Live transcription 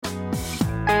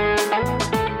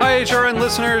HRN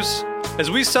listeners.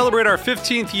 As we celebrate our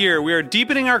 15th year, we are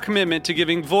deepening our commitment to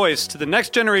giving voice to the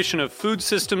next generation of food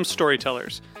systems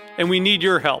storytellers, and we need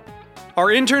your help. Our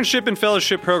internship and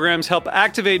fellowship programs help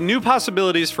activate new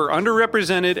possibilities for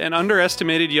underrepresented and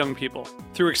underestimated young people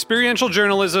through experiential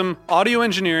journalism, audio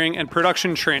engineering, and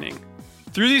production training.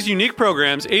 Through these unique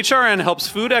programs, HRN helps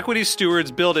food equity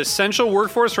stewards build essential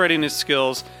workforce readiness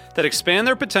skills that expand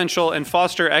their potential and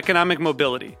foster economic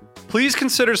mobility. Please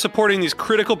consider supporting these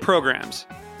critical programs.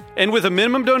 And with a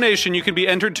minimum donation, you can be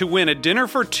entered to win a dinner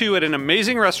for two at an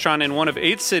amazing restaurant in one of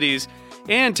 8 cities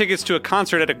and tickets to a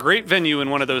concert at a great venue in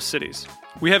one of those cities.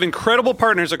 We have incredible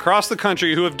partners across the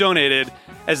country who have donated,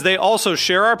 as they also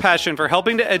share our passion for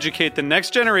helping to educate the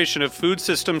next generation of food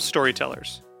systems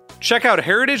storytellers. Check out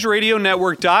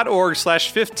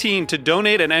heritageradionetwork.org/15 to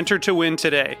donate and enter to win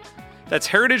today. That's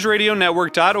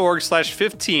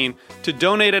heritageradionetwork.org/15 to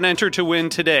donate and enter to win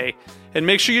today. And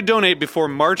make sure you donate before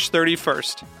March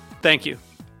 31st. Thank you.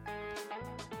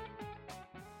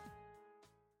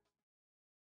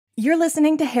 You're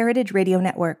listening to Heritage Radio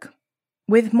Network.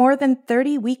 With more than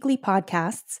 30 weekly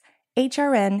podcasts,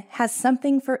 HRN has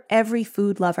something for every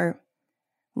food lover.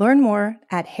 Learn more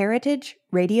at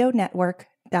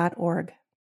heritageradionetwork.org.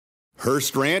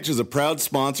 Hearst Ranch is a proud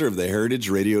sponsor of the Heritage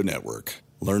Radio Network.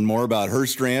 Learn more about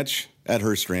Hearst Ranch at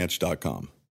HearstRanch.com.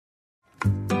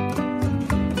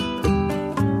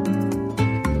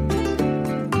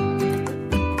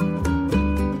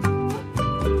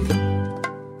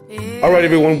 All right,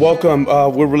 everyone, welcome.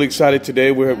 We're really excited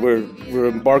today. We're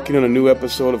embarking on a new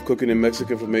episode of Cooking in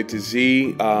Mexican from A to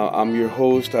Z. I'm your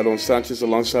host, Aaron Sanchez,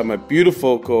 alongside my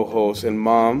beautiful co-host and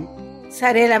mom,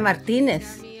 Sarela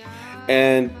Martinez.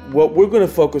 And what we're going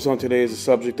to focus on today is a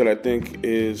subject that I think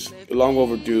is long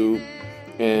overdue,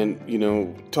 and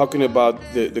talking about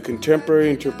the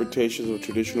contemporary interpretations of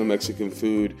traditional Mexican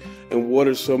food, and what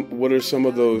are some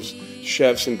of those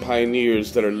chefs and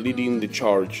pioneers that are leading the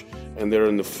charge, and they're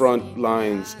in the front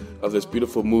lines of this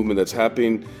beautiful movement that's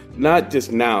happening not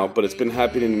just now, but it's been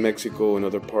happening in Mexico and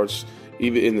other parts,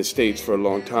 even in the States, for a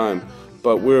long time.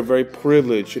 But we're very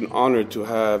privileged and honored to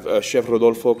have Chef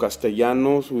Rodolfo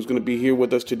Castellanos, who's going to be here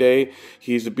with us today.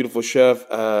 He's a beautiful chef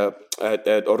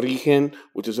at Origen,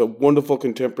 which is a wonderful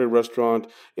contemporary restaurant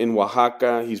in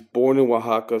Oaxaca. He's born in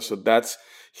Oaxaca, so that's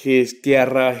his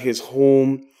tierra, his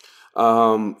home. He's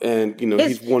won many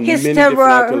different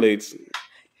accolades.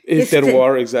 His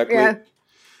terroir, exactly. Yeah.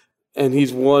 And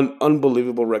he's won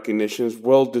unbelievable recognitions,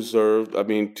 well-deserved.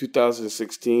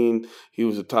 2016, he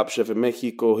was a top chef in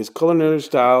Mexico. His culinary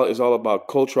style is all about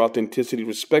culture, authenticity,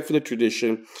 respect for the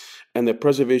tradition, and the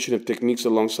preservation of techniques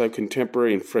alongside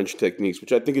contemporary and French techniques,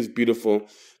 which I think is beautiful,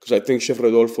 because I think, Chef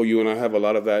Rodolfo, you and I have a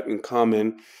lot of that in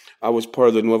common. I was part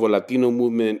of the Nuevo Latino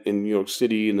movement in New York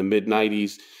City in the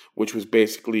mid-'90s, which was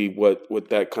basically what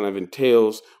that kind of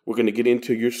entails. We're going to get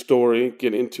into your story,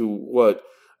 get into what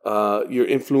your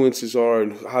influences are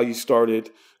and how you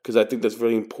started, because I think that's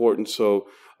very important. So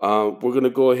we're going to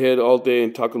go ahead all day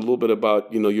and talk a little bit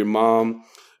about, your mom,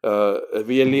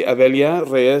 Avelia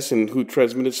Reyes, and who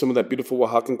transmitted some of that beautiful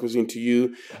Oaxacan cuisine to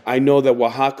you. I know that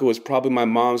Oaxaca was probably my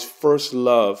mom's first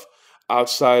love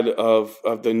outside of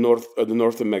the north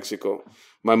of Mexico.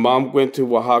 My mom went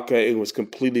to Oaxaca and was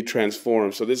completely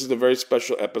transformed. So this is a very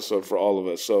special episode for all of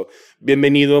us. So,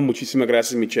 bienvenido. Muchísimas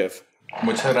gracias, mi chef.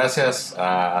 Muchas gracias.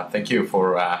 Thank you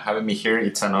for having me here.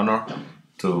 It's an honor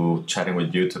to chatting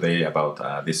with you today about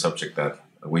this subject that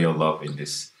we all love in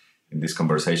this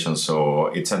conversation. So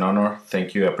it's an honor.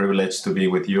 Thank you. A privilege to be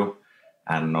with you,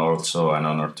 and also an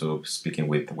honor to speaking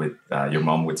with your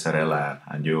mom, with Sarela,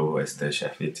 and you,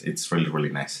 chef. It's really, really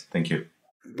nice. Thank you.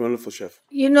 Wonderful, chef.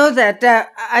 You know that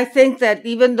I think that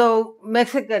even though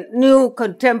new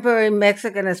contemporary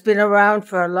Mexican has been around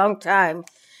for a long time,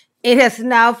 it has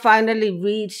now finally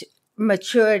reached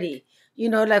maturity.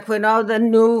 Like when all the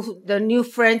new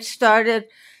French started,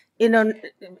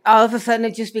 all of a sudden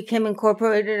it just became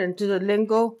incorporated into the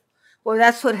lingo. Well,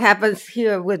 that's what happens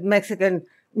here with Mexican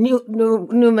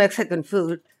new Mexican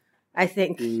food. I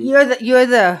think you're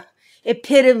the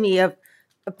epitome of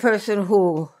a person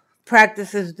who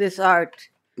practices this art.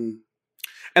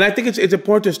 And I think it's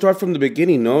important to start from the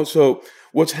beginning, no? So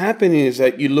what's happening is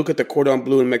that you look at the Cordon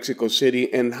Bleu in Mexico City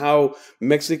and how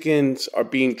Mexicans are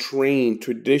being trained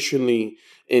traditionally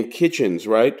in kitchens,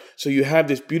 right? So you have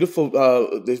this beautiful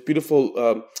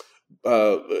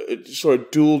sort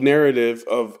of dual narrative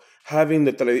of having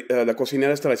the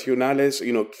cocineras tradicionales,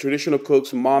 traditional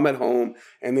cooks, mom at home,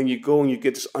 and then you go and you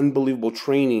get this unbelievable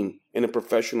training in a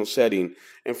professional setting.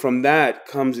 And from that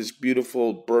comes this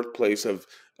beautiful birthplace of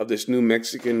of this new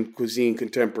Mexican cuisine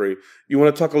contemporary. You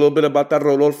want to talk a little bit about that,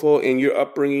 Rodolfo, and your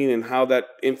upbringing and how that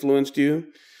influenced you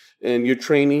and your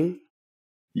training?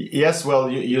 Yes, well,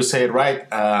 you say it right.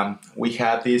 We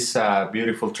had this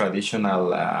beautiful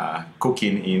traditional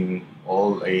cooking in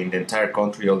the entire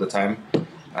country all the time,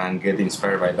 and get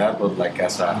inspired by that. But like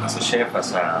as a chef,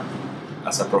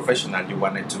 as a professional, you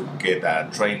wanted to get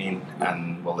training,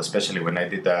 and well, especially when I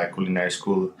did culinary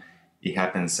school, it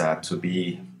happens to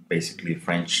be basically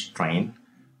French trained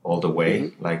all the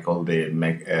way, like all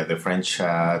the French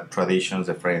traditions,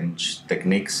 the French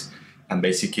techniques, and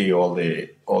basically all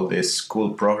the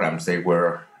school programs, they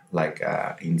were like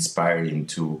inspired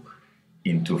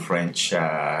into French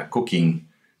cooking.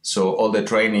 So all the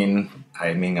training,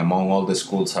 I mean, among all the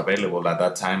schools available at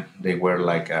that time, they were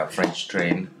like French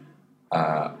trained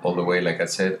all the way, like I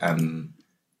said, and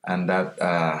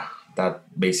that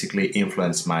basically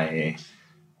influenced my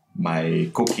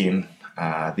cooking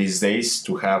these days,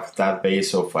 to have that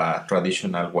base of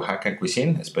traditional Oaxacan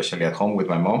cuisine, especially at home with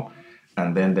my mom,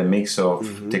 and then the mix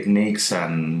of techniques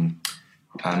and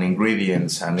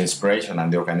ingredients and inspiration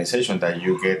and the organization that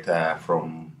you get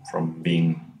from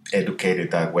being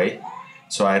educated that way.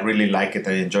 So I really like it.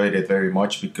 I enjoyed it very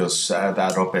much, because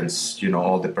that opens,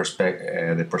 all the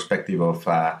perspective of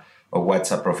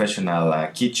what's a professional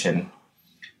kitchen,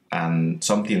 and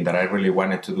something that I really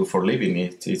wanted to do for living.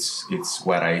 It's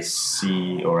what I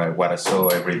see, or what I saw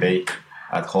every day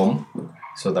at home.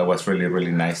 So that was really,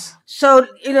 really nice. So,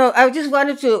 I just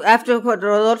wanted to, after what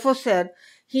Rodolfo said,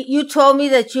 you told me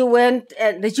that you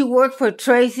that you worked for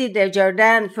Tracy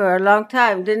Desjardins for a long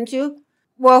time, didn't you?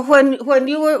 Well, when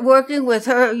you were working with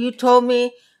her, you told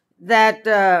me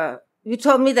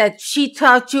that she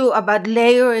taught you about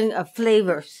layering of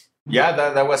flavors. Yeah,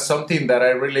 that was something that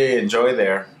I really enjoyed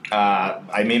there.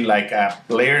 I mean, like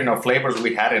layering of flavors,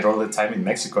 we had it all the time in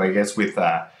Mexico, I guess, with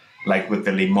with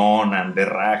the limon and the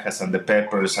rajas and the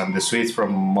peppers and the sweets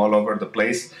from all over the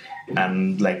place.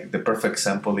 And like the perfect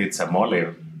example, it's a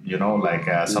mole,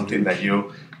 something that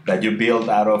you build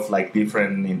out of like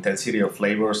different intensity of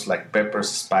flavors, like peppers,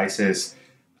 spices,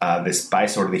 the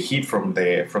spice or the heat from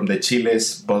the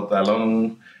chiles. But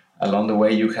along the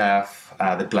way, you have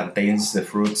the plantains, the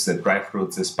fruits, the dry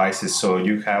fruits, the spices. So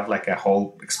you have like a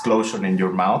whole explosion in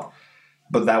your mouth.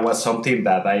 But that was something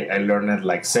that I learned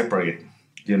like separate,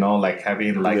 like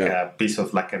having like a piece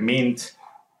of like a mint,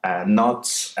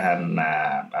 nuts,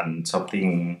 and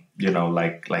something,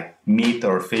 like meat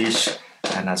or fish,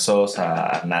 and a sauce,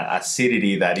 an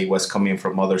acidity that it was coming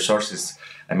from other sources.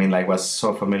 I mean, like, was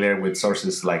so familiar with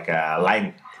sources like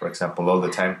lime, for example, all the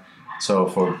time. So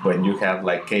for when you have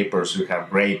like capers, you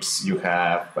have grapes, you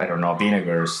have, I don't know,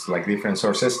 vinegars, like different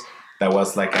sources. That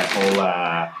was like a whole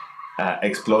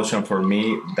explosion for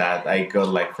me that I got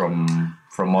like from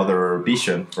other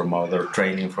vision, from other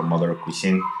training, from other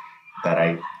cuisine, that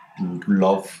I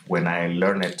love when I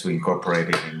learned it, to incorporate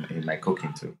it in my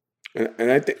cooking too.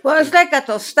 And I think, well, it's like a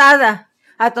tostada.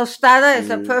 A tostada is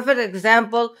a perfect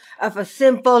example of a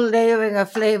simple layering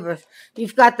of flavors.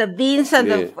 You've got the beans on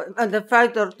the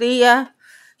fried tortilla.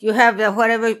 You have the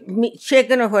whatever meat,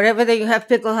 chicken or whatever that you have,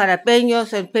 pickled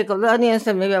jalapenos and pickled onions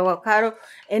and maybe avocado,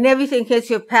 and everything hits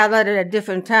your palate at a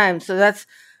different time. So that's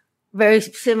very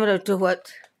similar to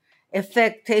what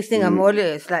effect tasting a mole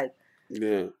is like.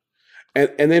 Yeah.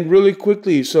 And then really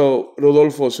quickly, so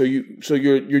Rodolfo, so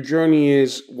your journey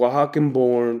is Oaxacan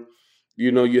born.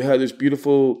 You had this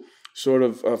beautiful sort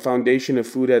of foundation of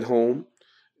food at home.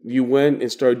 You went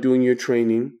and started doing your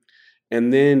training,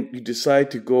 and then you decide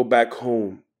to go back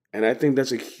home. And I think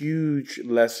that's a huge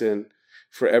lesson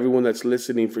for everyone that's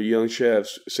listening, for young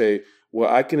chefs. Say,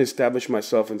 well, I can establish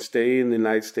myself and stay in the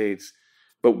United States.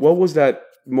 But what was that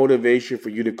motivation for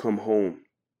you to come home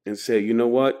and say, you know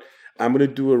what? I'm going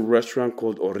to do a restaurant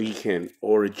called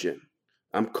Origin.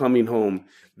 I'm coming home.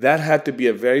 That had to be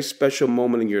a very special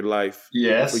moment in your life.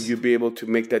 Yes. For you to be able to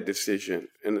make that decision.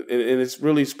 And it's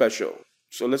really special.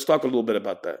 So let's talk a little bit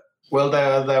about that. Well,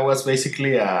 that was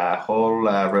basically a whole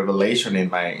revelation in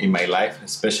my life,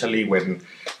 especially when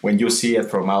you see it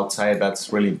from outside.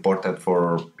 That's really important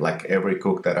for like every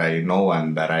cook that I know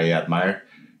and that I admire,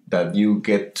 that you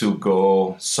get to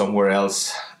go somewhere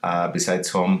else besides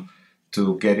home,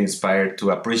 to get inspired,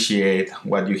 to appreciate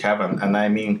what you have. And I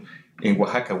mean, in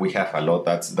Oaxaca, we have a lot.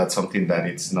 That's something that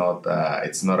it's not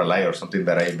a lie or something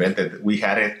that I invented. We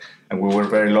had it, and we were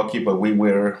very lucky, but we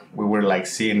were like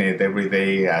seeing it every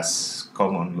day as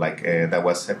common. Like that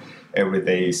was every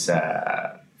day's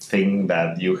thing,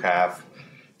 that you have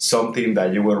something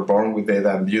that you were born with it,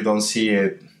 and you don't see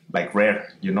it like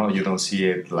rare. You don't see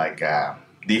it like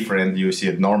different. You see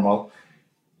it normal.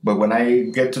 But when I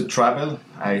get to travel,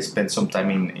 I spent some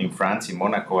time in France, in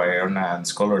Monaco. I earned a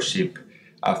scholarship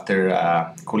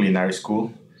after culinary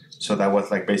school. So that was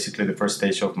like basically the first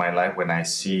stage of my life when I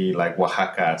see like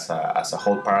Oaxaca as a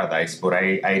whole paradise. But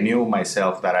I knew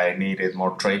myself that I needed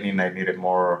more training, I needed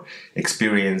more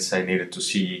experience, I needed to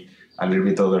see a little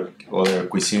bit other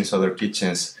cuisines, other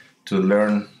kitchens to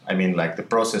learn. I mean, like the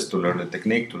process, to learn the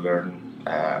technique, to learn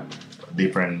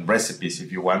different recipes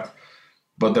if you want.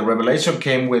 But the revelation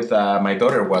came with my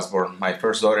daughter was born, my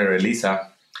first daughter, Elisa.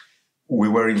 We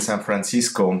were in San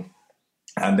Francisco,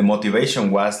 and the motivation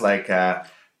was like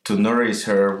to nourish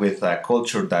her with a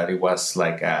culture that it was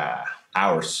like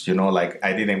ours, you know, like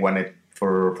I didn't want it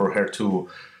for her to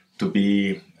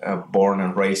be born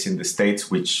and raised in the States,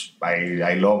 which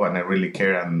I love and I really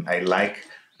care and I like,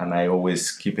 and I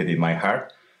always keep it in my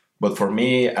heart. But for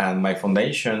me and my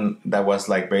foundation, that was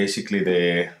like basically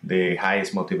the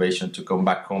highest motivation to come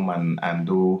back home and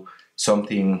do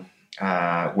something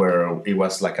where it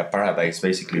was like a paradise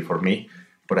basically for me.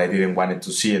 But I didn't want it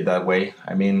to see it that way.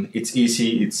 I mean, it's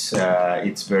easy. It's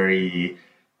very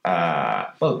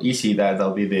easy.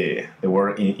 That'll be the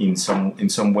word in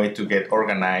some way to get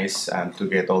organized and to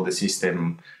get all the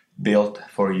system built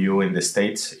for you in the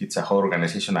States. It's a whole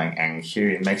organization, and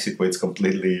here in Mexico, it's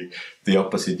completely the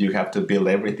opposite. You have to build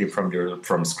everything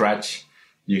from scratch.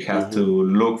 You have to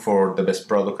look for the best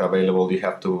product available. You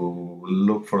have to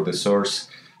look for the source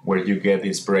where you get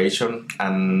inspiration.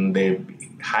 And the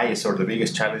highest or the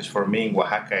biggest challenge for me in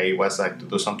Oaxaca, it was like to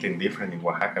do something different in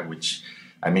Oaxaca, which,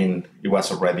 I mean, it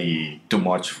was already too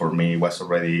much for me. It was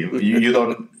already, you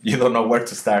don't know where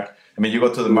to start. I mean, you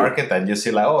go to the market and you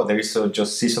see like, oh, there is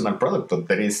just seasonal product, but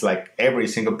there is like every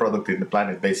single product in the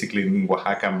planet, basically in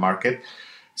Oaxaca market.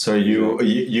 So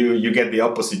you get the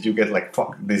opposite. You get like,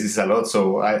 fuck, this is a lot.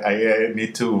 So I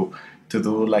need to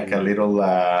do like a little,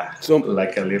 So,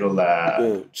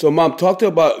 Mom, talk to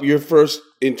about your first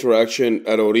interaction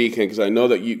at Origen, because I know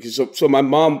that so my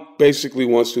mom basically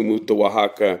wants to move to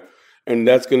Oaxaca, and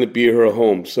that's going to be her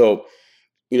home. So,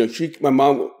 you know, my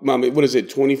mom, what is it,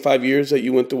 25 years that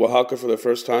you went to Oaxaca for the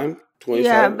first time?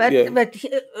 25? Yeah, but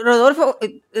Rodolfo,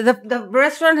 the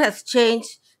restaurant has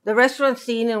changed. The restaurant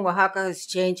scene in Oaxaca has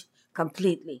changed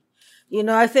completely. You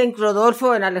know, I think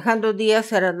Rodolfo and Alejandro Diaz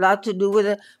had a lot to do with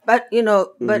it. But, you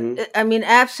know, I mean,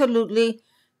 absolutely.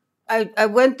 I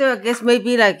went there, I guess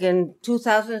maybe like in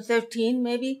 2013,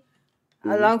 maybe,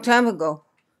 a long time ago.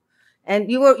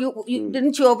 And you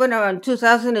didn't you open around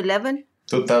 2011?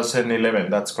 2011,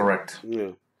 that's correct.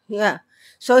 Yeah.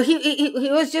 So he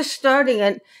was just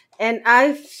starting, and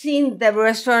I've seen the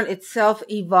restaurant itself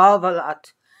evolve a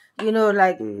lot. You know,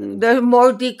 like there are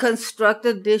more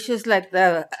deconstructed dishes like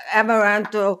the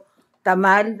Amaranto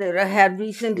tamal that I had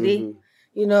recently.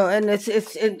 You know, and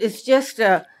it's just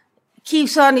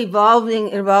keeps on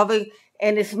evolving,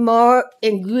 and it's more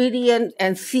ingredient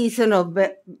and seasonal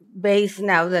based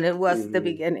now than it was at the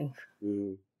beginning.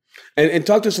 And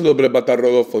talk to us a little bit about that,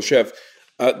 Rodolfo, chef.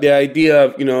 The idea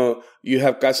of, you know, you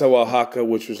have Casa Oaxaca,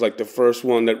 which was like the first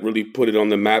one that really put it on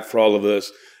the map for all of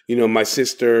us. You know, my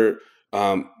sister,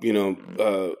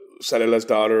 Sarela's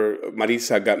daughter,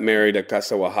 Marisa, got married at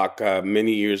Casa Oaxaca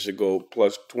many years ago,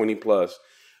 20 plus.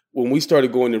 When we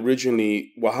started going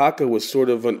originally, Oaxaca was sort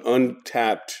of an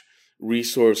untapped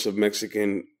resource of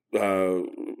Mexican,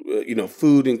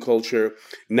 food and culture.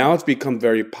 Now it's become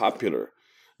very popular.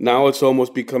 Now it's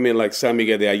almost becoming like San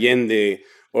Miguel de Allende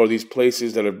or these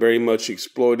places that are very much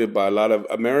exploited by a lot of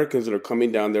Americans that are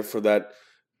coming down there for that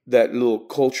little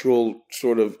cultural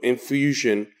sort of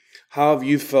infusion. How have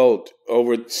you felt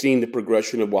over seeing the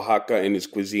progression of Oaxaca and its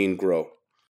cuisine grow?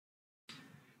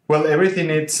 Well, everything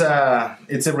it's a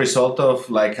result of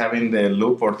like having the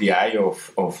look or the eye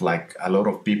of like a lot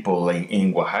of people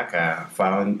in Oaxaca,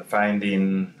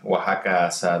 finding Oaxaca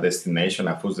as a destination,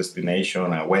 a food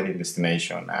destination, a wedding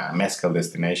destination, a mezcal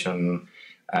destination,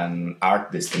 an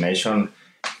art destination.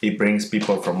 It brings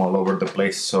people from all over the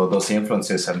place. So those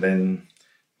influences, and then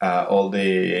all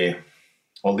the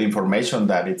information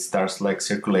that it starts like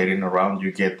circulating around,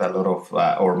 you get a lot of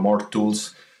or more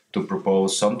tools to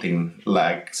propose something.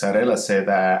 Like Sarela said,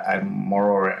 I'm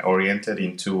more oriented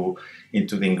into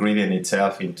the ingredient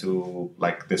itself, into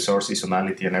like the source,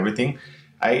 seasonality, and everything.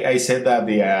 I said that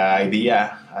the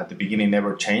idea at the beginning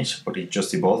never changed, but it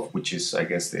just evolved, which is, I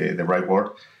guess, the right word.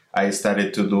 I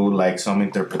started to do like some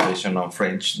interpretation on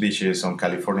French dishes, on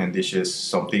Californian dishes,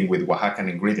 something with Oaxacan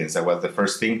ingredients. That was the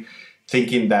first thing,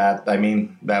 thinking that,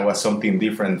 that was something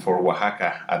different for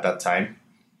Oaxaca at that time.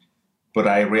 But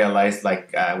I realized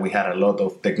like we had a lot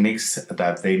of techniques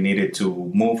that they needed to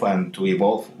move and to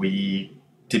evolve. We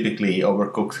typically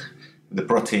overcooked the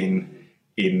protein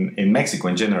in Mexico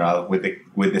in general,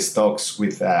 with the stocks,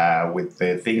 with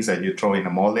the things that you throw in a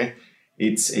mole,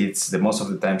 it's the most of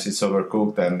the times it's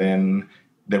overcooked, and then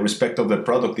the respect of the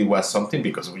product, it was something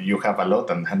because you have a lot,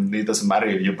 and it doesn't matter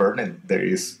if you burn it, there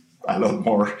is a lot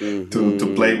more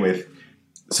to play with.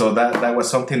 So that was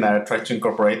something that I tried to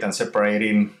incorporate, and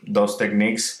separating those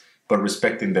techniques, but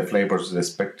respecting the flavors,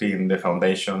 respecting the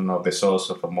foundation of the sauce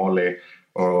of a mole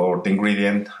or the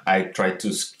ingredient. I tried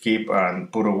to skip and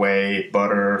put away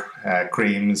butter,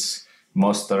 creams,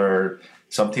 mustard,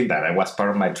 something that was part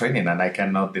of my training, and I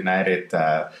cannot deny it,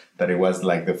 that it was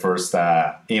like the first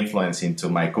influence into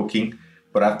my cooking.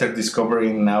 But after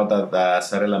discovering now that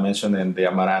Zarela mentioned in the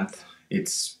amaranth,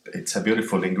 it's a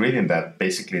beautiful ingredient that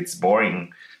basically it's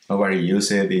boring. Nobody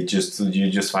uses it.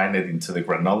 You just find it into the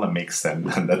granola mix, and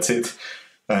that's it.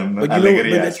 But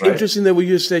it's right? Interesting that what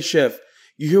you said, Chef.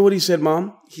 You hear what he said,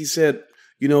 Mom? He said,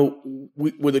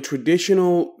 with the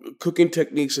traditional cooking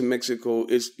techniques in Mexico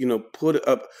is, put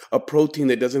up a protein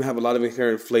that doesn't have a lot of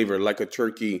inherent flavor, like a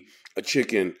turkey, a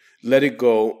chicken, let it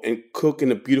go and cook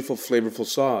in a beautiful, flavorful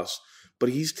sauce. But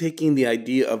he's taking the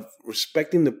idea of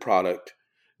respecting the product,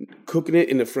 cooking it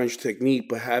in the French technique,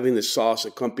 but having the sauce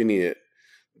accompany it.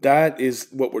 That is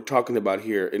what we're talking about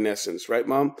here, in essence, right,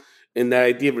 Mom? And that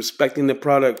idea of respecting the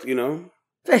product,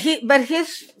 But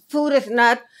his food is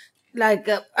not like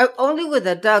only with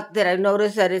the duck that I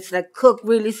noticed that it's like cooked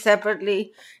really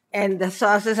separately, and the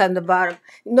sauces on the bottom.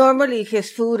 Normally, his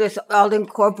food is all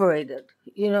incorporated.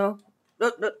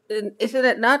 Isn't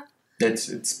it not?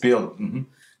 It's built. Mm-hmm.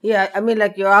 Yeah, I mean,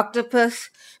 like your octopus.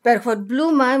 But what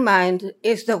blew my mind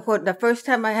is the first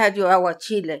time I had your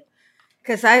aguachile,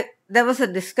 because that was a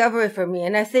discovery for me,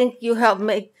 and I think you helped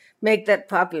make that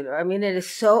popular. I mean, it is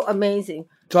so amazing.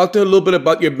 Talk to a little bit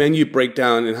about your menu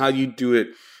breakdown and how you do it,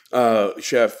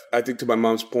 Chef. I think to my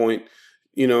mom's point,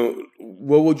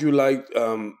 what would you like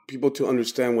people to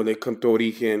understand when they come to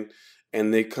Origen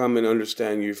and they come and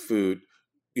understand your food?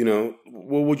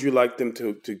 What would you like them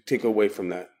to take away from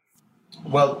that?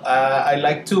 Well, I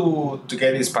like to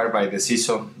get inspired by the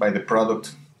season, by the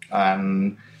product,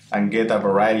 and get a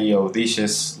variety of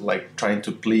dishes, like trying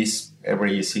to please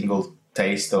every single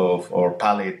taste of or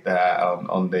palate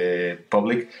on the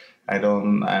public.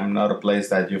 I'm not a place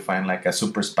that you find like a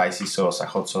super spicy sauce, a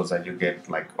hot sauce that you get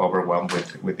like overwhelmed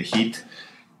with the heat.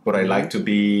 But I like to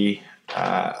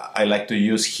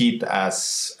use heat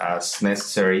as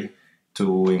necessary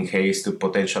to enhance, to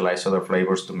potentialize other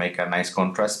flavors, to make a nice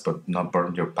contrast, but not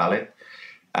burn your palate.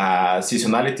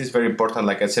 Seasonality is very important.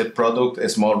 Like I said, product,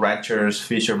 small ranchers,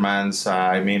 fishermen's.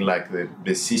 Like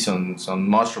the seasons on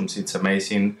mushrooms, it's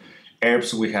amazing.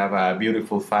 Herbs, we have a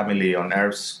beautiful family on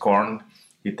herbs. Corn,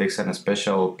 it takes a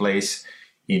special place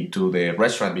into the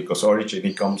restaurant because Origen,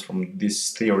 it comes from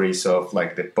these theories of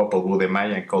like the Popol Vuh, the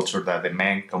Mayan culture, that the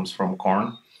man comes from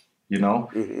corn,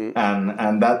 mm-hmm.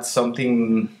 and that's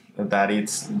something that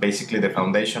it's basically the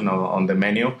foundation on the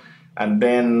menu. And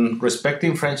then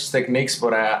respecting French techniques,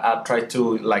 but I try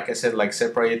to, like I said, like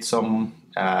separate some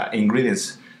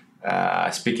ingredients.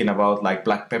 Speaking about like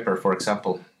black pepper, for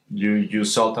example, you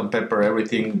use salt and pepper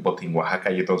everything, but in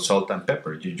Oaxaca you don't salt and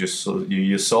pepper. You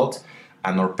use salt,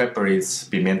 and our pepper is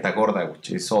pimienta gorda,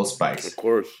 which is allspice. Of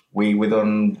course, we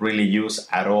don't really use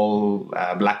at all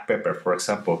black pepper, for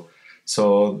example.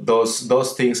 So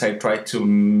those things I try to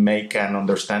make an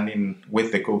understanding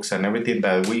with the cooks and everything,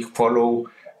 that we follow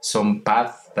some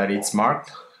path that it's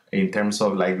marked in terms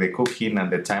of like the cooking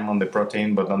and the time on the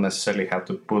protein, but don't necessarily have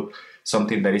to put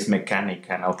something that is mechanic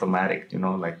and automatic,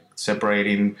 like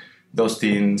separating those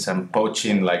things and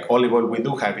poaching. Like olive oil, we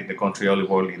do have in the country olive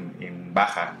oil in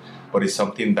Baja, but it's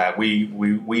something that we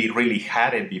really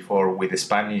had it before with the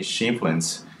Spanish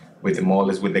influence, with the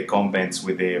moles, with the convents,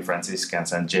 with the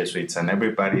Franciscans and Jesuits and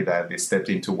everybody that stepped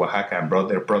into Oaxaca and brought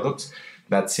their products.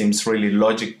 That seems really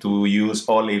logic to use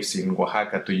olives in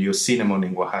Oaxaca, to use cinnamon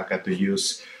in Oaxaca, to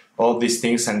use all these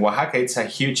things. And Oaxaca, it's a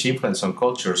huge influence on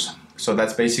cultures. So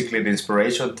that's basically the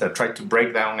inspiration to try to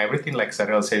break down everything. Like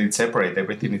Zarela said, it's separate.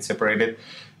 Everything is separated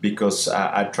because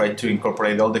I try to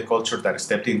incorporate all the culture that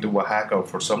stepped into Oaxaca.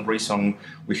 For some reason,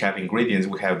 we have ingredients.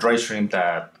 We have dry shrimp.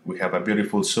 We have a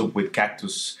beautiful soup with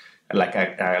cactus, like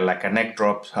a neck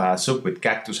drop soup with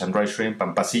cactus and dry shrimp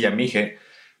and pasilla mije.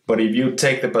 But if you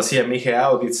take the pasilla mije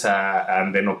out,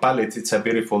 and the nopales, it's a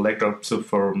beautiful leg drop soup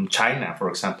from China, for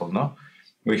example, no?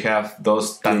 We have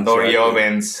those tandoori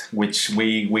ovens, which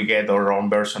we get our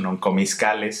own version on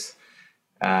comiscales,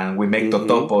 and we make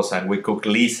totopos and we cook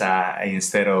lisa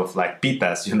instead of like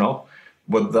pitas,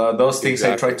 But those things,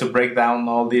 exactly. I try to break down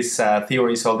all these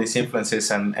theories, all these influences,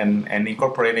 and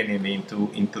incorporating it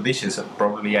into dishes.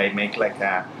 Probably I make like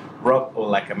a rub or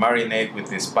like a marinade with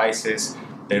the spices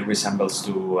that resembles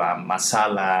to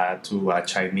masala, to a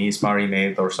Chinese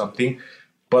marinade or something,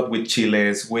 but with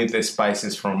chiles, with the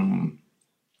spices from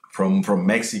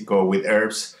Mexico, with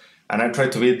herbs. And I try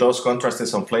to eat those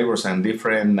contrastes on flavors and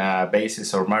different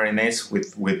bases or marinades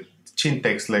with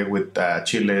chintexle, with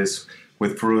chiles,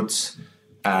 with fruits,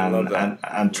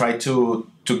 and try to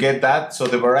get that. So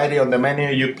the variety on the menu,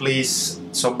 you please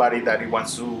somebody that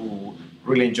wants to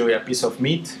really enjoy a piece of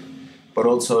meat, but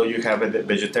also you have a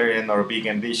vegetarian or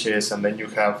vegan dishes, and then you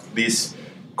have this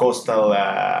coastal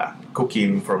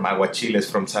cooking from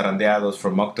aguachiles, from zarandeados,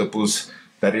 from octopus.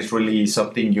 That is really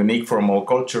something unique from our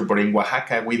culture. But in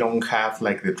Oaxaca, we don't have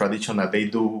like the tradition that they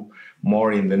do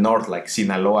more in the north, like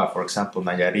Sinaloa, for example,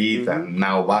 Nayarit, and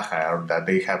now Baja, or that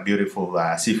they have beautiful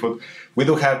seafood. We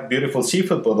do have beautiful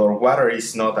seafood, but our water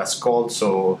is not as cold,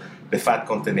 so the fat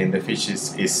content in the fish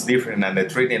is different. And the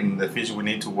treating the fish, we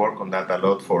need to work on that a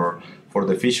lot for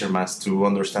the fishermen to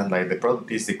understand like the product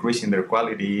is decreasing their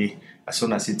quality as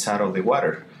soon as it's out of the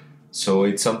water. So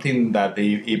it's something that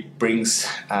it brings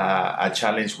a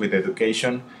challenge with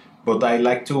education, but I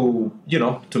like to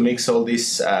mix all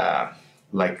these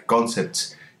like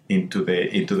concepts into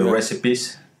the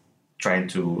recipes, trying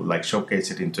to like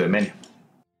showcase it into a menu.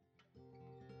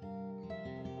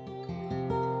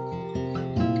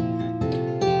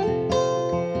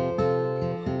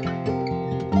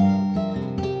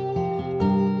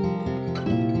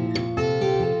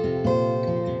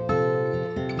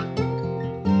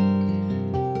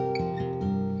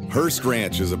 Hearst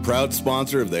Ranch is a proud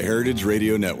sponsor of the Heritage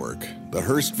Radio Network. The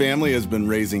Hearst family has been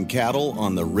raising cattle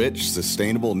on the rich,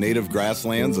 sustainable native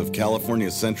grasslands of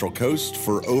California's Central Coast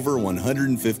for over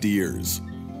 150 years.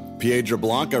 Piedra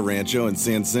Blanca Rancho in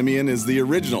San Simeon is the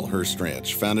original Hearst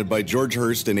Ranch, founded by George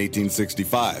Hearst in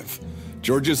 1865.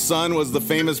 George's son was the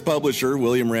famous publisher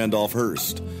William Randolph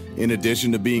Hearst. In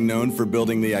addition to being known for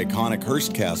building the iconic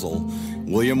Hearst Castle,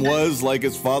 William was, like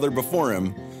his father before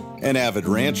him, an avid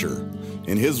rancher.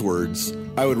 In his words,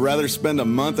 "I would rather spend a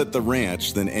month at the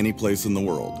ranch than any place in the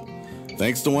world."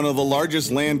 Thanks to one of the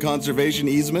largest land conservation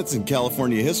easements in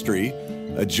California history,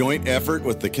 a joint effort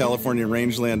with the California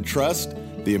Rangeland Trust,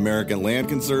 the American Land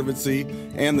Conservancy,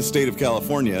 and the state of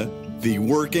California, the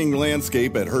working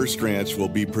landscape at Hearst Ranch will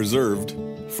be preserved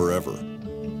forever.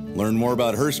 Learn more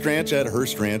about Hearst Ranch at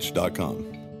HearstRanch.com.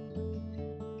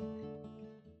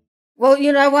 Well,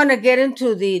 I want to get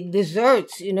into the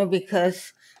desserts,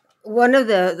 because one of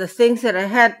the things that I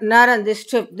had, not on this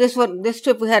trip, this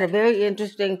trip we had a very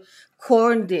interesting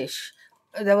corn dish.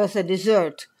 That was a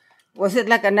dessert. Was it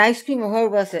like an ice cream, or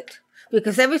what was it?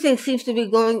 Because everything seems to be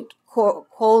going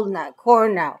corn now.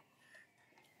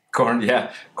 Corn,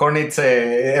 yeah. Corn, it's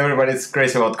everybody's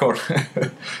crazy about corn.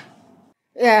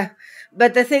 Yeah.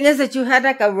 But the thing is that you had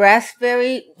like a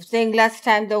raspberry thing last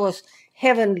time that was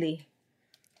heavenly.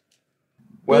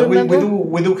 Well,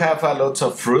 we do have lots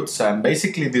of fruits, and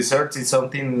basically desserts is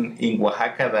something in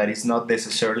Oaxaca that is not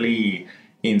necessarily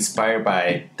inspired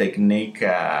by technique,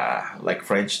 like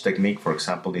French technique, for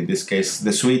example. In this case,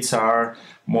 the sweets are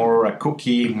more a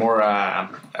cookie, more a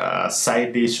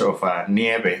side dish of a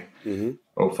nieve,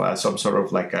 of some sort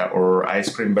of like or ice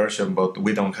cream version, but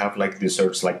we don't have like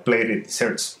desserts, like plated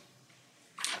desserts.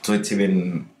 So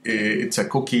it's a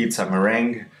cookie, it's a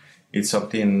meringue. It's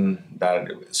something that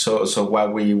so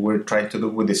what we were trying to do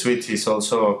with the sweets is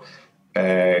also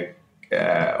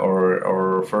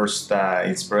our first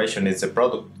inspiration is the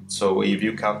product. So if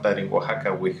you count that in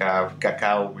Oaxaca, we have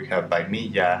cacao, we have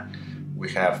vainilla,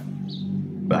 we have,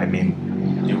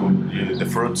 the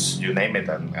fruits, you name it,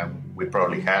 and we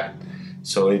probably have it.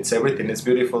 So it's everything. It's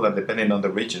beautiful, and depending on the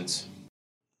regions.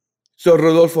 So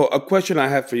Rodolfo, a question I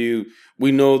have for you.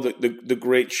 We know the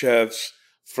great chefs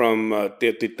from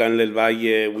Teotitlán del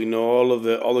Valle. We know all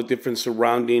the different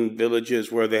surrounding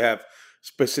villages where they have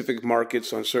specific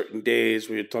markets on certain days.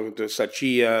 Where you're talking to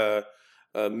Sachia,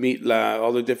 Mitla,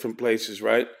 all the different places,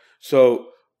 right? So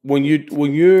when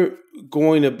you're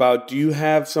going about, do you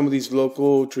have some of these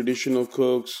local traditional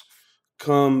cooks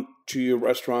come to your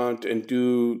restaurant and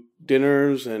do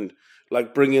dinners and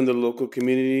like bring in the local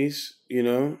communities,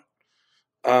 and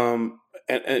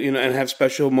have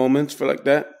special moments for like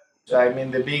that?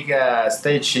 The big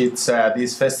stage, it's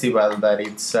this festival that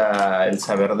it's El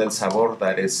Saber del Sabor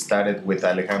that is started with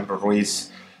Alejandro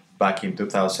Ruiz back in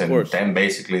 2010,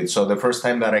 basically. So the first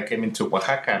time that I came into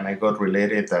Oaxaca and I got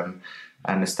related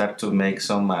and start to make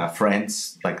some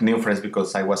friends, like new friends,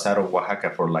 because I was out of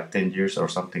Oaxaca for like 10 years or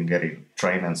something, getting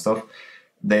trained and stuff.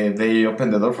 they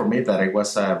opened the door for me. That it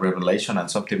was a revelation and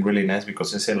something really nice,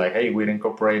 because they said like, hey, we're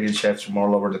incorporating chefs from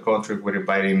all over the country. We're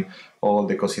inviting all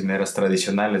the cocineras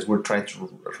tradicionales. We're trying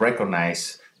to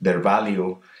recognize their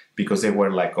value, because they were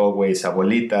like always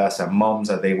abuelitas and moms,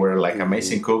 that they were like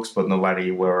amazing cooks, but nobody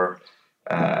were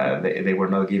they were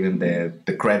not given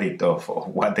the credit of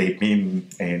what they mean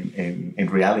in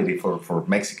reality for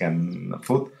Mexican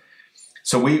food.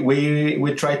 So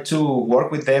we try to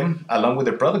work with them along with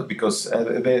the product, because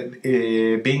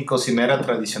being cocinera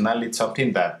tradicional, it's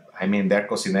something that, I mean, they're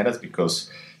cocineras because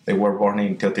they were born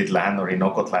in Teotitlán or in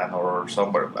Ocotlán or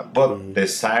somewhere. But the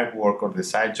side work or the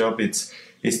side job, is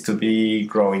to be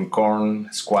growing corn,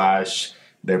 squash,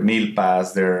 their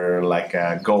milpas, their like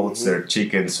goats, their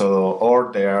chickens, or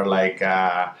they're like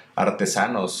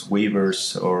artesanos,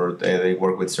 weavers, or they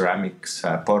work with ceramics,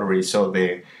 pottery. So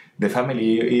the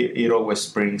family, it always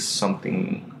brings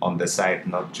something on the side,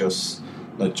 not just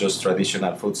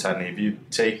traditional foods. And if you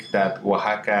take that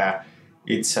Oaxaca,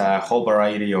 it's a whole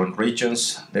variety on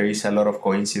regions. There is a lot of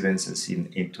coincidences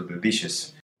into the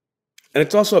dishes. And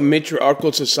it's also a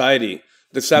matriarchal society.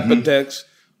 The Zapotecs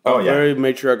are very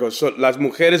matriarchal. So, las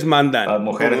mujeres mandan. Las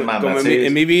mujeres mandan, como sí.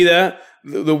 En mi vida,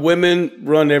 the women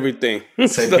run everything.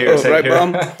 Same here, right, here.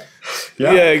 Mom?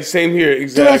 Yeah, same here,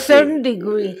 exactly. To a certain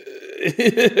degree.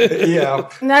 Yeah.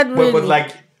 Not really. But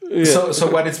like,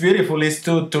 so what is beautiful is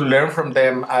to learn from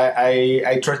them.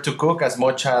 I try to cook as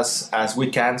much as we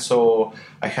can. So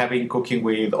I have been cooking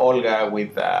with Olga,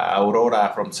 with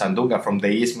Aurora from Sandunga, from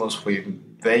the Isthmus, with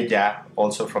Bella,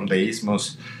 also from the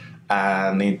Isthmus.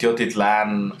 And in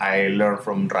Teotitlán, I learned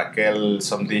from Raquel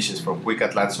some dishes from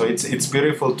Cuicatlan. So it's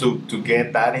beautiful to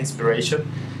get that inspiration,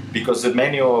 because the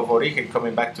menu of Origen,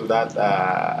 coming back to that,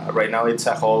 right now it's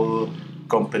a whole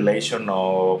compilation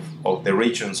of the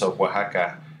regions of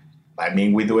Oaxaca. I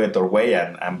mean, we do it our way,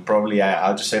 and probably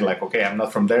I'll just say like, okay, I'm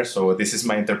not from there, so this is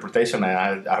my interpretation,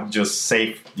 and I'm just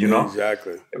safe, you know?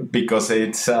 Exactly. Because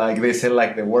it's like they say,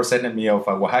 like the worst enemy of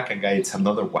a Oaxacan guy, it's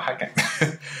another Oaxacan.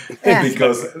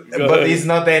 Because, but it's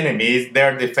not the enemy;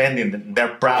 they're defending.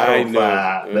 They're proud of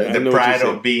the pride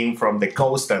of being from the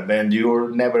coast, and then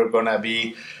you're never gonna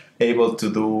be able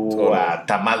to do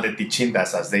tamal de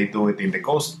tichindas as they do it in the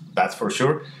coast. That's for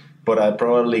sure. But I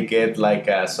probably get like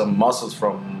some mussels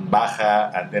from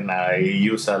Baja, and then I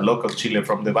use a local chile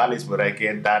from the valleys, but I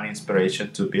get that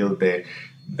inspiration to build the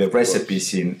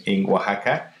recipes in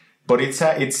Oaxaca. But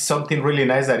it's something really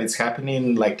nice that it's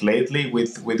happening like lately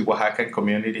with Oaxacan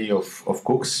community of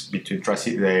cooks, between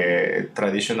the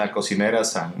traditional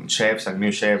cocineras and chefs and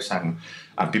new chefs and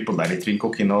people that have been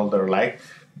cooking all their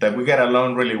life. That we get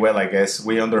along really well, I guess.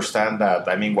 We understand that,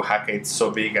 I mean, Oaxaca, it's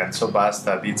so big and so vast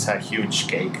that it's a huge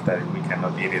cake that we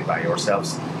cannot eat it by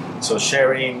ourselves. So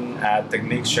sharing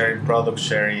techniques, sharing products,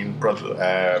 sharing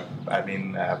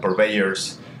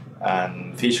purveyors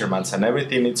and fishermen and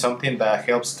everything, it's something that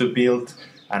helps to build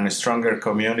a stronger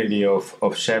community of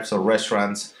chefs or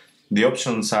restaurants. The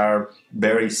options are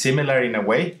very similar in a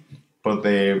way, but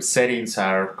the settings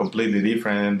are completely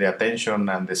different. The attention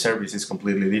and the service is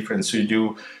completely different. So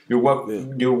you're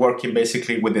working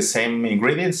basically with the same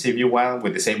ingredients, if you want,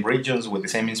 with the same regions, with the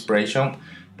same inspiration,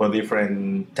 but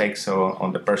different takes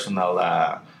on the personal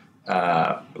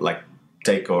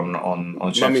take on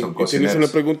chefs. Mami, ¿tienes una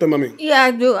pregunta, mami? Yeah,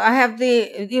 I do. I have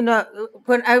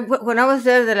when I was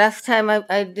there the last time,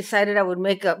 I decided I would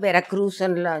make a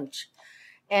Veracruzan lunch,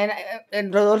 and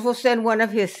Rodolfo sent one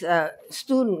of his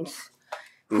students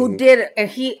who did, and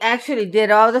he actually did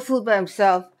all the food by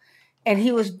himself, and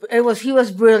he was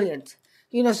brilliant,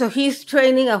 So he's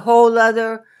training a whole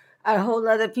other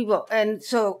people, and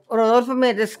so Rodolfo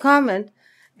made this comment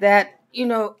that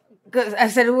because I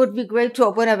said it would be great to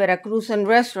open a Veracruzan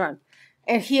restaurant,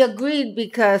 and he agreed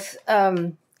because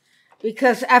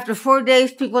after 4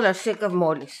 days people are sick of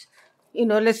moles,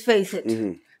 let's face it.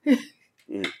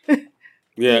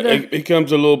 Yeah, it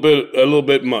becomes a little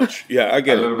bit much. Yeah, I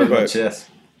get a it. little bit much, yes.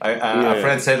 A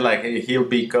friend said like he will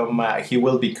become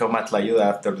Atlayuda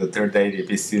after the third day if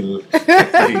he still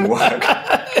didn't work.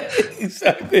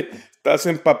 Exactly. Estás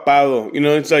empapado.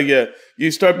 It's like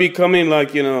you start becoming like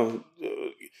sweating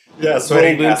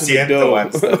asiento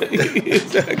and stuff.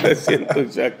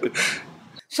 Exactly.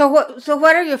 So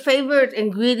what are your favorite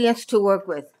ingredients to work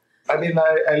with? I mean,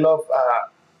 I love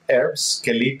herbs.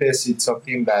 Quelites, it's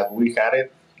something that we had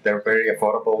it. They're very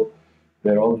affordable.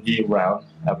 They're all year round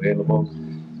available.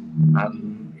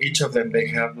 And each of them, they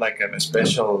have like a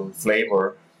special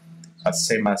flavor,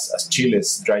 same as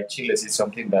chiles. Dried chiles is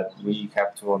something that we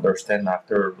have to understand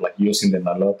after like using them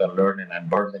a lot and learning and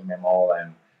burning them all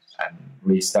and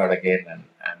restart again and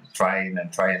trying.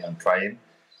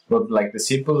 but like the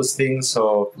simplest things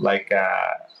of like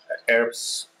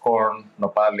herbs, corn,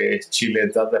 nopales, chile,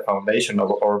 that's the foundation of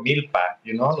or milpa,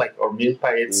 like or milpa,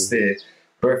 it's the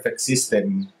perfect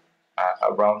system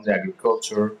around the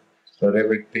agriculture, that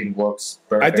everything works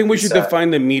perfect. I think we should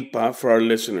define the milpa for our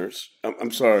listeners.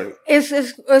 I'm sorry.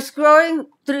 It's growing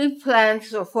 3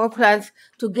 plants or 4 plants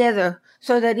together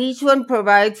so that each one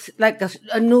provides like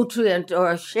a nutrient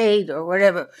or a shade or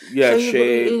whatever. Yeah, so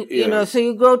shade. So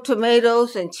you grow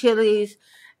tomatoes and chilies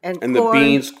and corn, the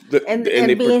beans, and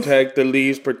they beans. Protect the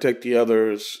leaves, protect the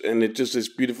others, and it's just this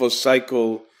beautiful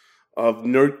cycle of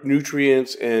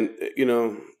nutrients and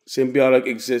symbiotic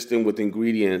existing with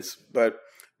ingredients, but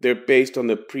they're based on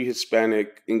the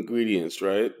pre-Hispanic ingredients,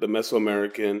 right? The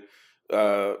Mesoamerican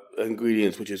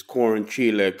ingredients, which is corn,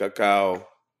 chile, cacao,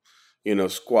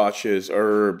 squashes,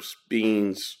 herbs,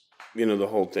 beans, the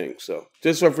whole thing. So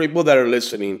just for people that are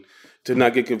listening, to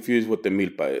not get confused what the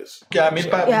milpa is. Yeah,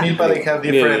 milpa they have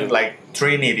different like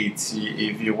trinities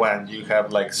if you want. You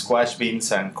have like squash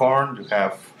beans and corn. You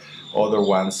have other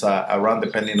ones around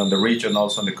depending on the region,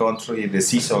 also in the country, the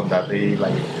season that they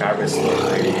like harvest, or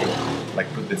they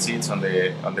like put the seeds on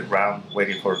the ground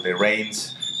waiting for the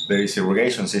rains. There is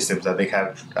irrigation systems that they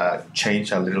have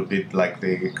changed a little bit, like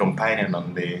the companion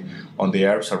on the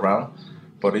herbs around,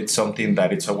 but it's something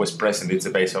that it's always present. It's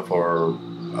the base of our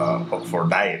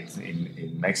diet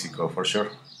in Mexico for sure.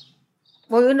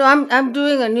 Well, I'm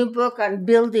doing a new book on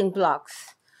building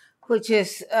blocks, which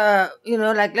is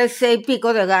like let's say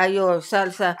pico de gallo or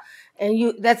salsa,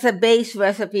 and that's a base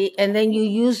recipe, and then you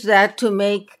use that to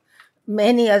make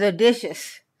many other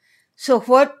dishes. So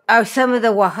what are some of the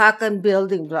Oaxacan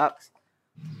building blocks?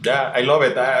 Yeah, I love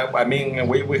it. I mean,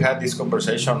 we had this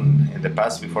conversation in the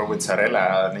past before with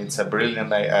Zarela, and it's a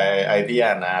brilliant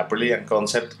idea and a brilliant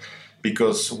concept,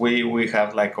 because we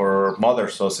have like our mother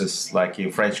sauces, like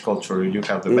in French culture, you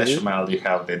have the bechamel, you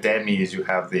have the demis, you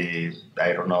have the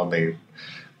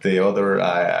other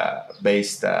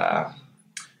based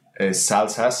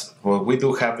salsas. Well, we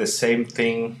do have the same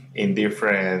thing in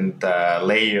different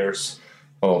layers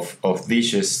of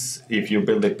dishes. If you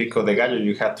build a pico de gallo,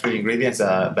 you have 3 ingredients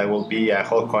that will be a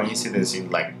whole coincidence in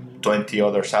like 20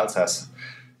 other salsas.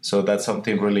 So that's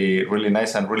something really, really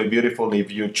nice and really beautiful.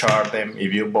 If you char them,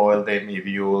 if you boil them, if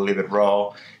you leave it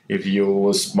raw, if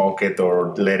you smoke it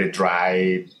or let it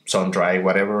dry, sun dry,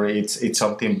 whatever, it's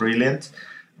something brilliant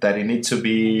that it needs to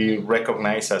be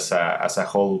recognized as a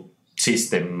whole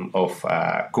system of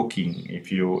cooking,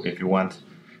 if you want.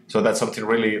 So that's something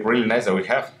really, really nice that we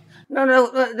have. No.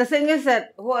 The thing is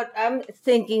that what I'm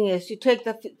thinking is you take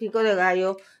the pico de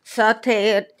gallo,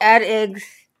 saute it, add eggs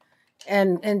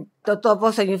and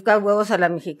totopos, and you've got huevos a la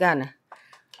mexicana.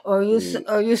 Or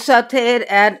you saute it,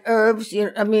 add herbs,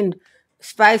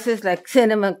 spices like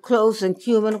cinnamon, cloves, and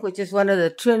cumin, which is one of the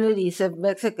trinities of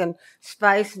Mexican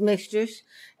spice mixtures.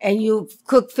 And you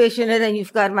cook fish in it, and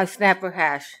you've got my snapper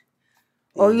hash.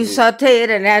 Or you saute it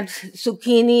and add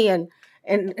zucchini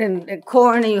and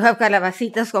corn, and you have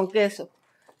calabacitas con queso.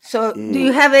 So do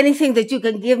you have anything that you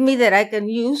can give me that I can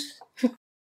use?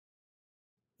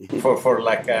 for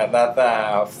like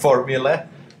that formula?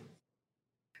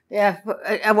 Yeah,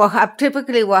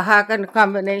 typically Oaxacan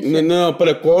combination. No, but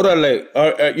a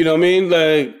corola, you know what I mean?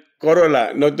 Like,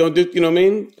 corola. No, don't do, you know what I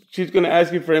mean? She's going to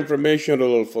ask you for information,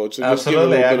 Rodolfo. So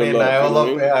absolutely. I'm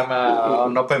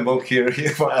an open book here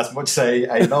as much as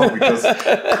I know, because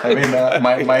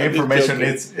my information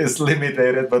is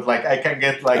limited, but like I can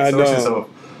get like sources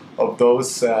of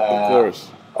those. Of course.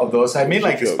 Of those. I mean,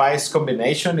 like the spice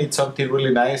combination, it's something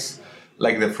really nice.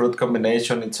 Like the fruit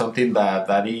combination, it's something that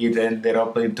it ended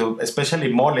up into,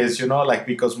 especially moles,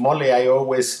 because mole,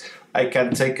 I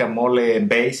can take a mole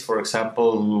base, for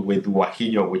example, with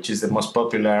guajillo, which is the most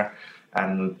popular,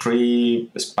 and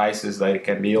 3 spices that it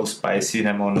can be allspice,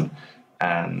 cinnamon,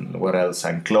 and what else,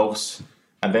 and cloves.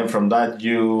 And then from that,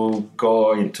 you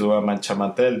go into a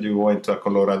manchamantel, you go into a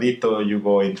coloradito, you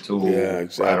go into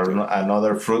I don't know,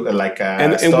 another fruit, like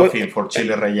a stuffing for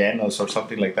chile rellenos or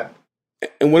something like that.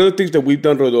 And one of the things that we've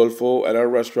done, Rodolfo, at our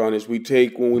restaurant is when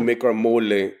we make our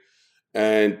mole,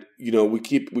 and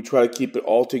we try to keep it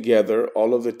all together,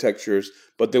 all of the textures,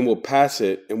 but then we'll pass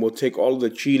it and we'll take all of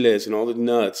the chiles and all the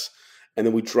nuts, and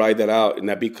then we dry that out, and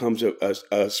that becomes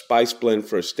a spice blend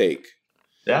for a steak.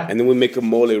 Yeah. And then we make a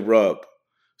mole rub.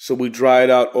 So we dry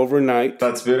it out overnight.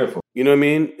 That's beautiful. You know what I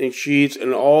mean? In sheets,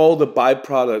 and all the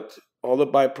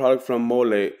byproduct from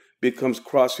mole becomes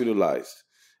cross-utilized,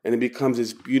 and it becomes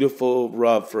this beautiful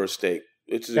rub for a steak.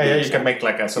 You can make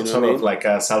like some sort of like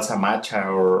a salsa macha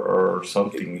or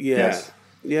something. Yeah. Yes.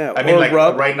 Yeah. I mean, like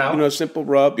rub, right now. A simple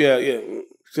rub. Yeah.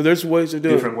 So there's ways to do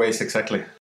it. Different ways, exactly.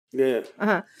 Yeah.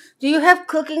 Do you have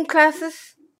cooking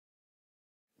classes?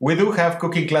 We do have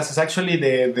cooking classes. Actually,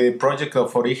 the project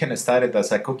of Origen started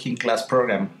as a cooking class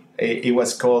program. It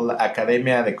was called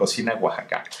Academia de Cocina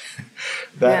Oaxaca.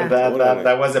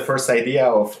 That was the first idea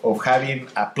of having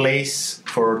a place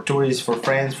for tourists, for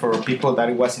friends, for people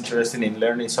that was interested in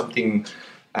learning something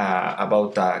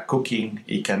about cooking.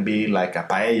 It can be like a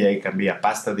paella, it can be a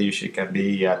pasta dish, it can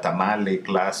be a tamale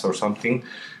class or something.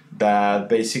 That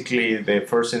basically the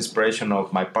first inspiration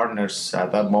of my partners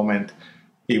at that moment,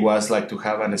 it was like to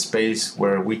have a space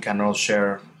where we can all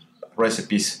share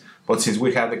recipes. But since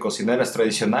we have the cocineras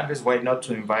tradicionales, why not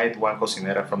to invite one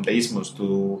cocinera from the Isthmus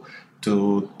to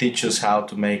teach us how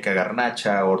to make a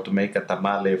garnacha or to make a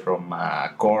tamale from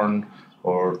corn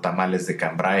or tamales de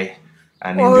cambray.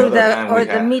 And or the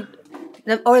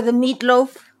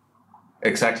meatloaf.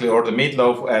 Exactly, or the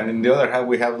meatloaf. And in the other hand,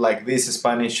 we have like this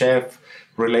Spanish chef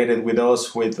related with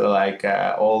us, with like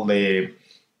all the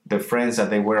friends that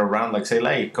they were around, like say,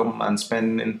 like, come and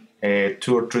spend 2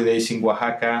 or 3 days in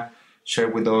Oaxaca, share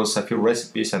with us a few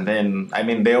recipes, and then, I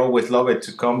mean, they always love it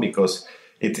to come because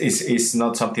it's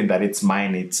not something that it's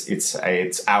mine, it's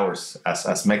ours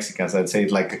as Mexicans. I'd say,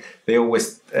 like, they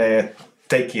always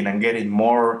taking and getting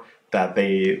more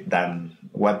than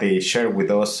what they share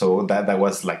with us. So that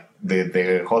was like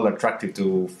the whole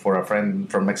attractive for a friend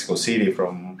from Mexico City,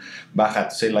 from Baja,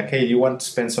 to say like, hey, you want to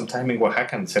spend some time in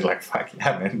Oaxaca? And say like, fuck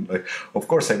yeah, man, like, of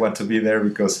course I want to be there,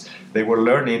 because they were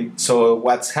learning. So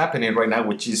what's happening right now,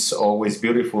 which is always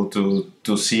beautiful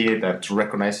to see it and to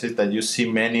recognize it, that you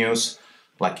see menus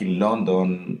like in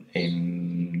London,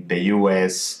 in the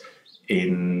US,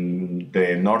 in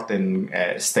the northern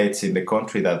states in the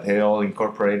country, that they're all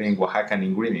incorporating Oaxacan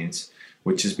ingredients,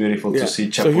 which is beautiful to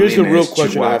see. So here's the real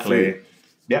question I have for you.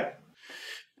 Yeah.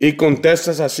 Y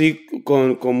contestas así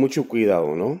con mucho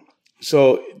cuidado, ¿no?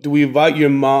 So, do we invite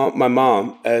my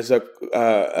mom, as a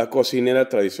cocinera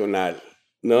tradicional,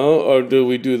 no? Or do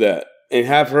we do that? And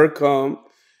have her come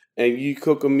and you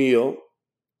cook a meal,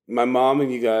 my mom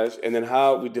and you guys, and then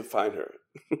how we define her?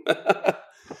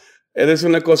 ¿Eres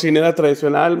una cocinera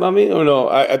tradicional, mami, o no?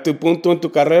 ¿A tu punto en tu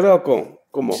carrera o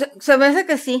cómo? Se me hace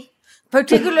que sí.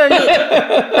 Particularly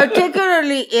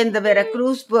in the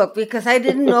Veracruz book, because I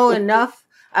didn't know enough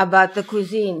about the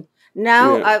cuisine.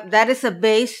 Now that is a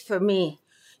base for me.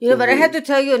 You know, but I had to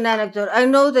tell you an anecdote. I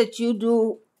know that you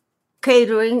do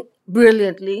catering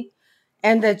brilliantly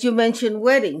and that you mentioned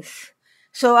weddings.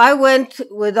 So I went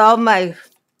with all my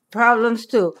problems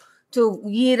to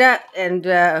Yira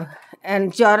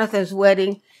and Jonathan's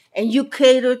wedding, and you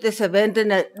catered this event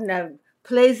in a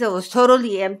place that was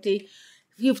totally empty.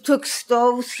 You took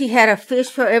stoves. He had a fish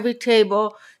for every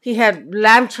table. He had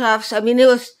lamb chops. I mean, it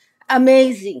was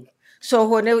amazing. So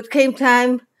when it came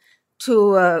time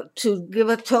to give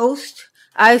a toast,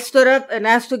 I stood up and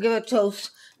asked to give a toast,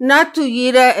 not to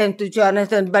Yira and to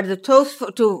Jonathan, but the toast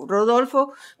to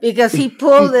Rodolfo, because he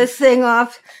pulled this thing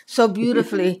off so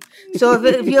beautifully. So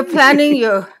if you're planning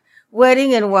your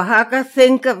wedding in Oaxaca,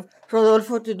 think of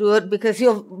Rodolfo to do it, because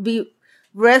he'll be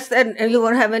rest and you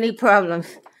won't have any problems.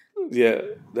 Yeah,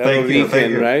 that'll be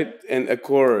him, right? And of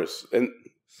course, and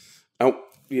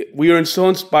we are so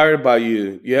inspired by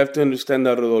you. You have to understand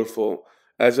that, Rodolfo.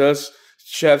 As us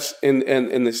chefs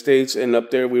in the States and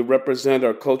up there, we represent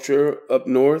our culture up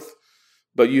north,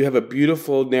 but you have a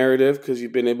beautiful narrative because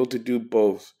you've been able to do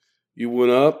both. You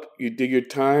went up, you did your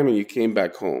time, and you came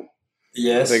back home.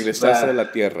 Yes. Regresaste de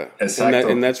la tierra. Exacto.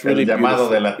 And that's really El llamado beautiful.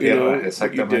 de la tierra, you know,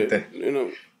 exactamente. You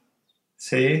know.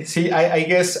 Sí, I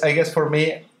guess for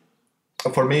me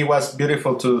it was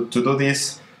beautiful to do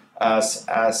this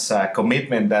as a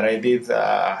commitment that I did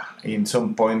in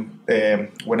some point.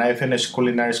 When I finished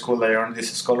culinary school, I earned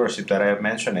this scholarship that I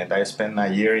mentioned it. I spent a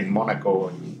year in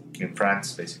Monaco, in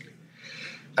France, basically.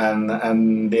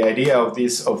 And the idea of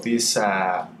this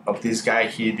guy,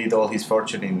 he did all his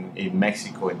fortune in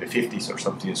Mexico in the 50s or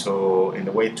something. So in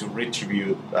a way to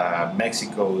retribute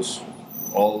Mexico's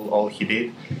all he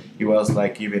did, he was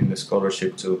like giving the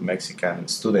scholarship to Mexican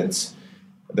students.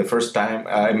 The first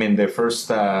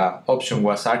option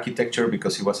was architecture,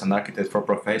 because he was an architect for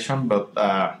profession. But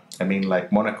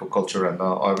like Monaco culture and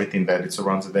everything that it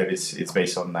surrounds there, it's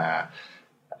based on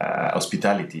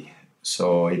hospitality.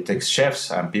 So it takes chefs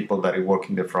and people that work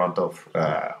in the front of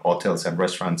hotels and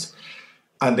restaurants.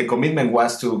 And the commitment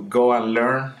was to go and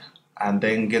learn and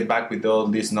then get back with all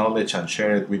this knowledge and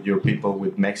share it with your people,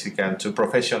 with Mexican, to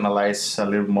professionalize a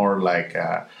little more like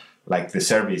the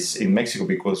service in Mexico,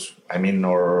 because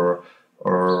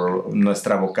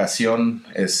nuestra vocación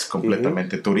es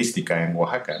completamente turística en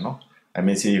Oaxaca, ¿no? I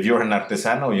mean, see, if you're an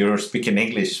artesano, you're speaking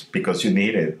English because you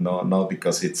need it, not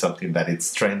because it's something that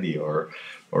it's trendy or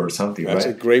something. That's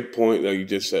right? a great point that you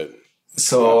just said.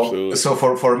 So, Absolutely. so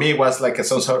for me, it was like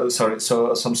some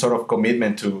sort of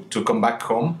commitment to come back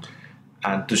home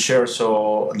and to share.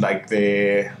 So, like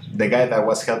the guy that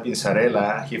was helping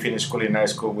Zarela, he finished culinary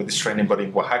school with this training, but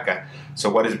in Oaxaca. So,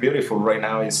 what is beautiful right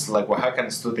now is like Oaxacan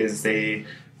students, they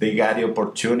got the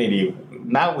opportunity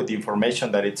now with the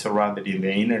information that it's surrounded in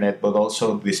the internet, but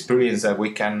also the experience that we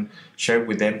can share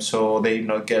with them, so they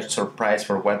not get surprised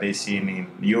for what they see in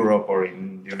Europe or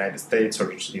in the United States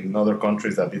or in other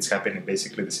countries, that it's happening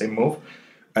basically the same move,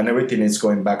 and everything is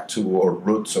going back to our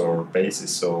roots or bases.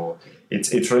 So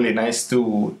it's really nice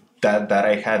to that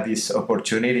I had this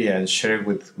opportunity and share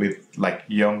with like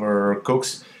younger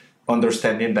cooks,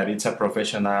 understanding that it's a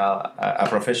profession,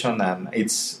 and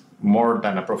it's more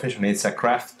than a profession, it's a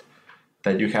craft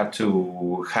that you have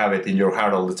to have it in your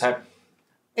heart all the time.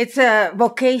 It's a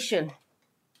vocation.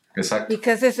 Exactly.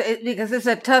 Because it's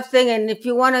a tough thing, and if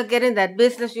you want to get in that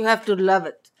business, you have to love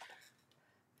it.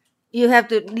 You have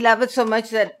to love it so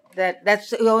much that's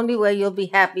the only way you'll be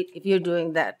happy if you're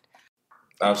doing that.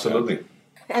 Absolutely.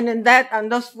 And on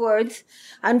those words,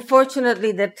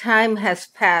 unfortunately, the time has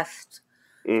passed.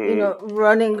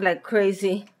 Running like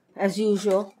crazy as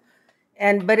usual.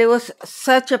 But it was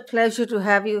such a pleasure to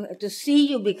have you, to see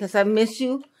you, because I miss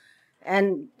you,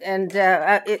 and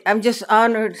I'm just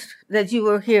honored that you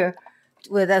were here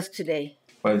with us today.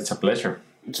 Well, it's a pleasure.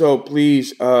 So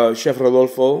please, Chef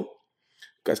Rodolfo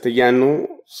Castellanos,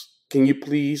 can you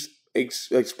please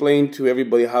explain to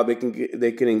everybody how they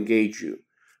can engage you?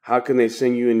 How can they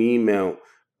send you an email?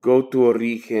 Go to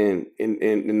Origen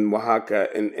in Oaxaca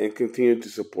and continue to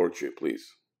support you,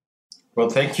 please. Well,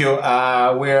 thank you.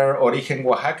 We're Origen,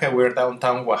 Oaxaca. We're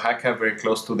downtown Oaxaca, very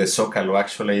clos to the Zócalo.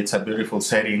 Actually, it's a beautiful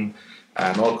setting,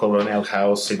 an old colonial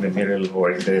house in the middle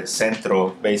or in the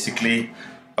centro, basically.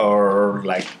 Or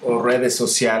like redes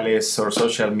sociales or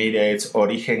social media, it's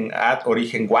Origen at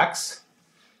Origen Wax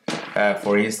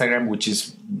for Instagram, which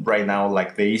is right now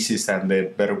like the easiest and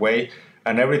the better way.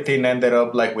 And everything ended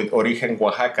up like with Origen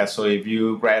Oaxaca. So if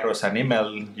you write us an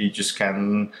email, you just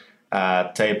can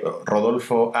type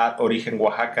Rodolfo at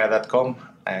origenoaxaca.com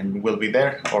and we'll be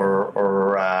there.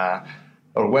 Or our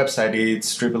website is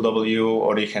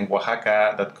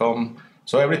www.origenoaxaca.com.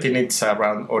 So everything is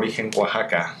around Origen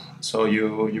Oaxaca. So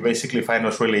you basically find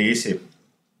us really easy.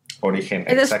 Origen.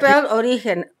 It is spelled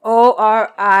Origen,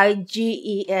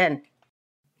 Origen.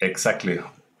 Exactly,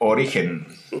 Origen.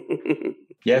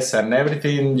 Yes, and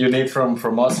everything you need from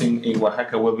us in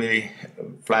Oaxaca, will be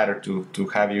flattered to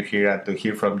have you here and to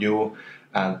hear from you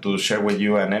and to share with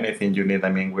you, and anything you need. I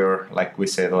mean, we're, like we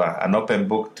said, an open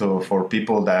book for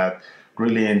people that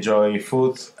really enjoy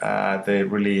food. They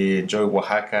really enjoy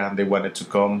Oaxaca and they wanted to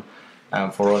come.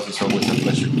 And for us, it's always a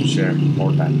pleasure to share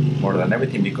more than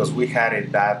everything, because we had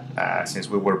it that since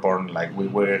we were born, like we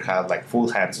had like full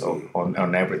hands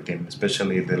on everything,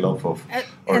 especially the love of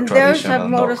our tradition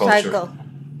and our culture.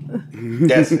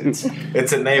 Yes,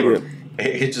 it's a neighbor.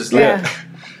 He just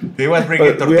he was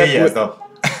bringing tortillas though.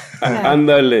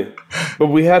 Andale. But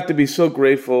we have to be so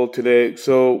grateful today.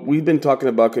 So we've been talking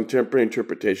about contemporary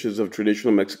interpretations of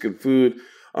traditional Mexican food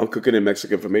on Cooking in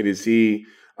Mexican from A to Z.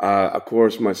 Of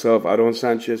course, myself, Aaron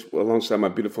Sanchez, alongside my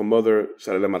beautiful mother,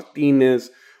 Zarela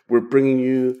Martinez. We're bringing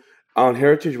you on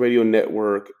Heritage Radio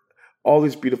Network all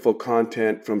this beautiful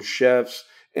content from chefs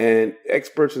and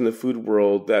experts in the food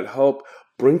world that help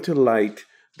bring to light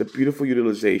the beautiful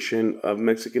utilization of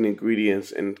Mexican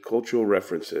ingredients and cultural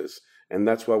references. And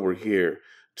that's why we're here,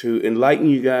 to enlighten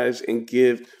you guys and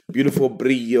give beautiful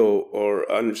brillo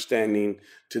or understanding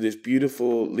to these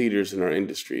beautiful leaders in our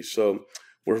industry. So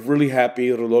we're really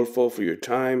happy, Rodolfo, for your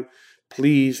time.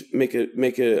 Please make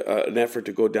an effort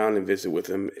to go down and visit with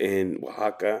him in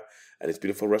Oaxaca at his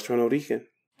beautiful restaurant Origen.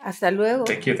 Hasta luego.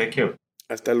 Thank you.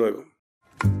 Hasta luego.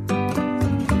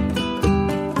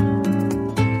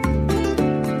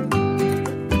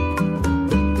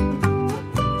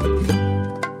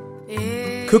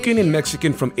 Cooking in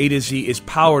Mexican from A to Z is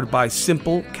powered by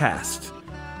Simple Cast.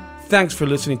 Thanks for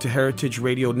listening to Heritage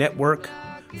Radio Network,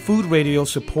 food radio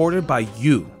supported by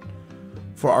you.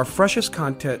 For our freshest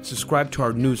content, subscribe to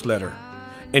our newsletter.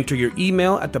 Enter your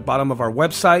email at the bottom of our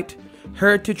website,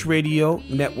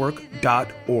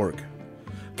 heritageradionetwork.org.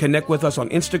 Connect with us on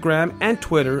Instagram and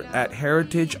Twitter at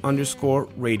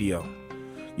heritage_radio.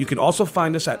 You can also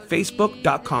find us at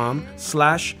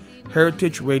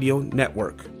facebook.com/Heritage Radio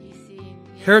Network.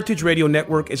 Heritage Radio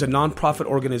Network is a nonprofit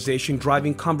organization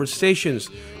driving conversations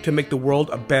to make the world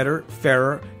a better,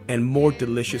 fairer, and more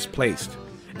delicious place.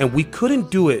 And we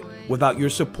couldn't do it without your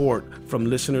support from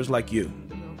listeners like you.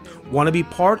 Want to be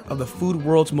part of the food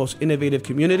world's most innovative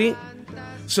community?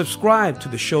 Subscribe to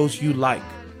the shows you like.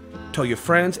 Tell your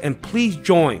friends, and please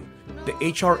join the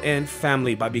HRN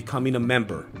family by becoming a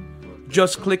member.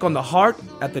 Just click on the heart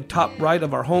at the top right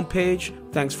of our homepage.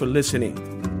 Thanks for listening.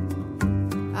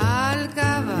 Al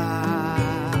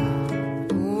cavar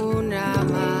una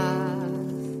más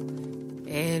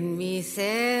en mis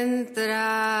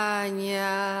entrañas.